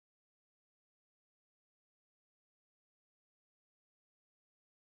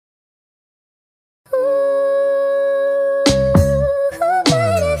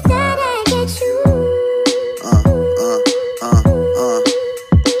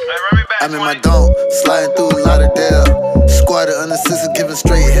I'm in my Donk, sliding through a lot of Dale. Squatted unassisted, giving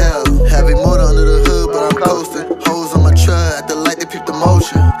straight hell. Heavy motor under the hood, but I'm coasting. Hoes on my truck, at the light they peep the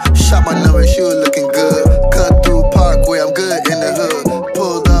motion. Shot my number, she was looking good. Cut through Parkway, I'm good in the hood.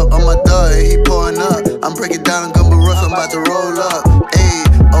 Pulled up on my dog, and he pouring up. I'm breaking down in Gumbo Rush, I'm about to roll up. Ayy,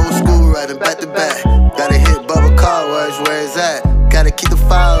 old school riding back to back. Gotta hit Bubba car, where it's at. Gotta keep the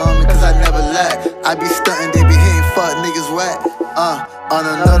fire on me, cause I never lack. I be stunting, they be hitting, fuck niggas whack. On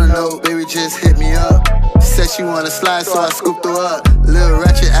another note, baby just hit me up. Said she wanna slide, so I scooped her up. Little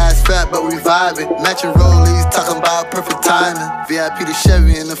ratchet ass fat, but we vibing. Matching rollies, talking about perfect timing. VIP to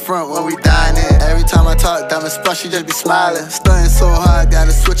Chevy in the front when we dining. Every time I talk, diamond splash, she just be smiling. Stunting so hard,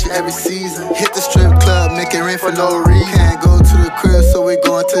 gotta switch it every season. Hit the strip club, make it rain for no reason. Can't go to the crib, so we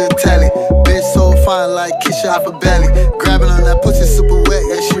going to the telly. Bitch so fine like Keisha off her belly. Grabbing on that pussy super wet,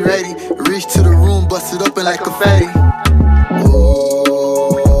 yeah she ready. Reach to the room, bust it open like confetti.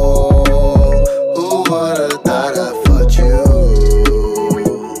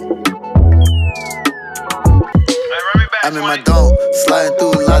 I'm in my Donk, sliding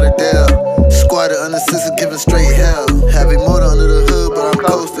through a lot of Dale. Squatted unassisted, giving straight hell. Heavy motor under the hood, but I'm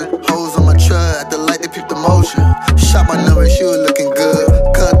coasting. Hoes on my truck, at the light they peep the motion. Shot my number, she was looking good.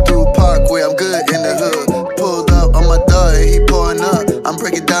 Cut through Parkway, I'm good in the hood. Pulled up on my dog, and he pouring up. I'm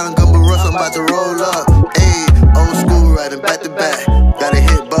breaking down in Gumbo Rush, I'm about to roll up. Ayy, old school riding back to back. Gotta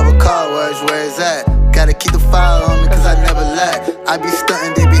hit Bubba car, where it's at. Gotta keep the fire on me, cause I never lack. I be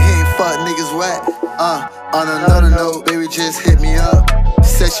stunting, they be hitting, fuck niggas whack. On another note, baby just hit me up.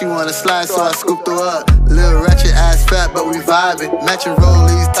 Said she wanna slide, so I scooped her up. Little ratchet ass fat, but we vibing. Matching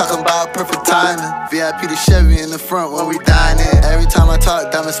rollies, talking about perfect timing. VIP to Chevy in the front when we dining. Every time I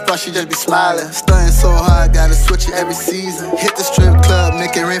talk, diamond splash, she just be smiling. Stunting so hard, gotta switch it every season. Hit the strip club,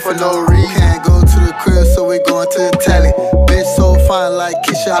 make it rain for no reason. Can't go to the crib, so we going to the telly. Bitch so fine like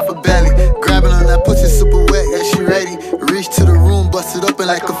Keisha off her belly. Grabbing on that pussy super wet, yeah she ready. Reach to the room, bust it open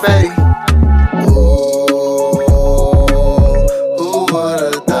like confetti.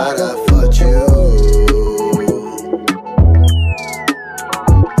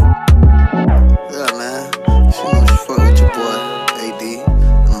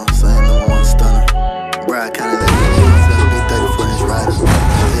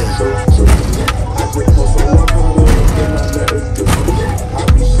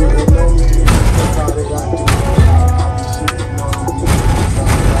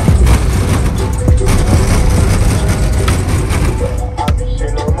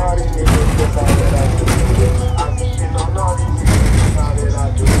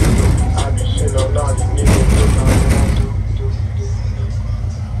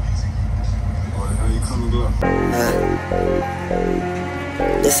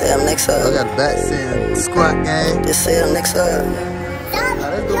 They say I'm next up. I got a bat saying squat gang. They say I'm next up.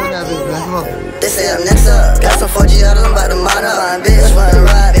 Let's go in that bitch, man. Come on. They say I'm next up. Got some 4G out, I'm about to mod up. Fine bitch, wanna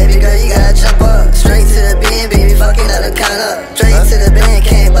ride, baby girl, you gotta jump up. Straight to the B&B, we fucking out the count up. Straight to the bank,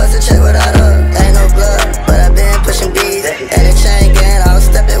 can't bust a check without her. Ain't no blood, but I been pushing B's. And the chain gang, I was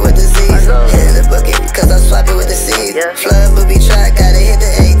stepping with the Z's. Hitting the bucket, cause I swap it with the C's. Flood booby track, gotta hit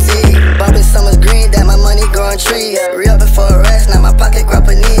the AT. Bumping summer's green, that my money growing trees. Re-upping for a rest, now my pocket grab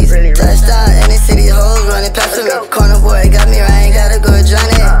a knees. Touchdown, any city hoes running past me. Corner boy got me right, ain't gotta go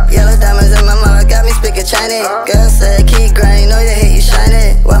Johnny. Yellow diamonds in my mouth, got me speaking Chinese. Girl said keep grinding, know they hate you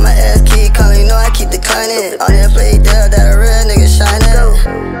shining. Why my ass keep calling, you know I keep declining. On your play deal, that a real nigga shining.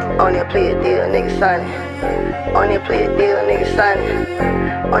 On your play deal, nigga signing. On your play deal, nigga signing.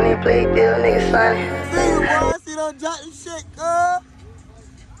 On your play deal, nigga signing. See you, boy. See don't drop this shit, girl.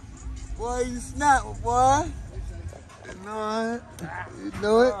 Boy, you snap, boy. You know it. You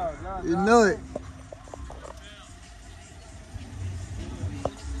know it. You know it.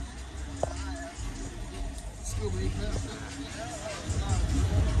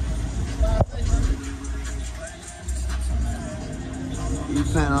 You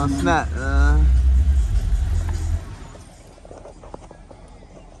plan on snap,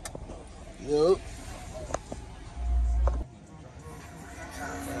 Yup.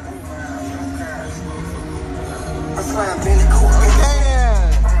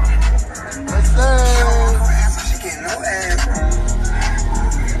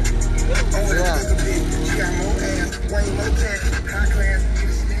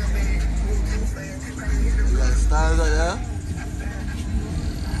 Stars like that.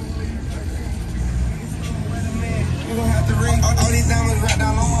 You gon' have to ring all these diamonds right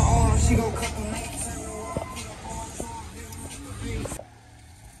down on my arm. She gon' cut them.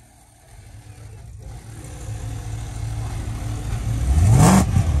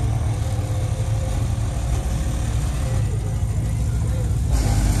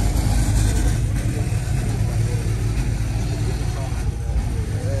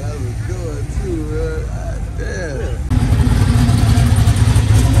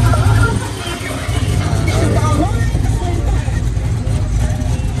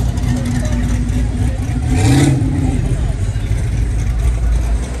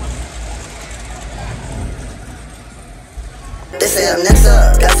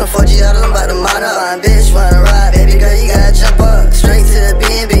 jump up. Straight to the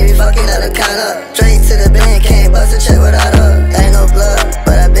B&B, we fucking out the counter. Straight to the bank, can't bust a check without her. Ain't no blood,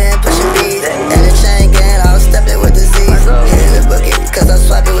 but I been pushing beats. And the chain gang, I was stepping with the Z's. Hitting the bucket, cause I'm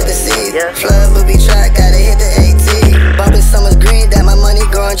swiping with the C's. Flood booby track, gotta hit the AT. Bumping so much green that my money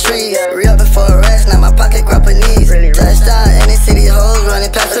growing trees. Re-upping for a rest, now my pocket growing knees. Touchdown, any city hoes running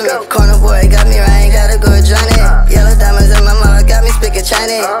past me. Corner boy got me right, ain't gotta go join it. Yellow diamonds in my mouth, got me speaking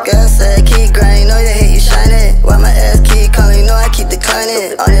Chinese. Girl said, keep grinding, know you hate you shining. Why my ass keep calling, you know I keep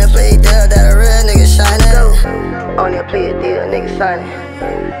declining. On that play deal, that a real nigga shining. On that play deal, nigga signing.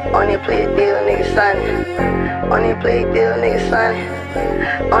 On that play deal, nigga signing. On that play deal, nigga signing.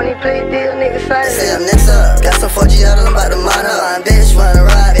 On that play deal, nigga signing. Say I'm next up, got some 4G out, I'm about to mine up. My bitch run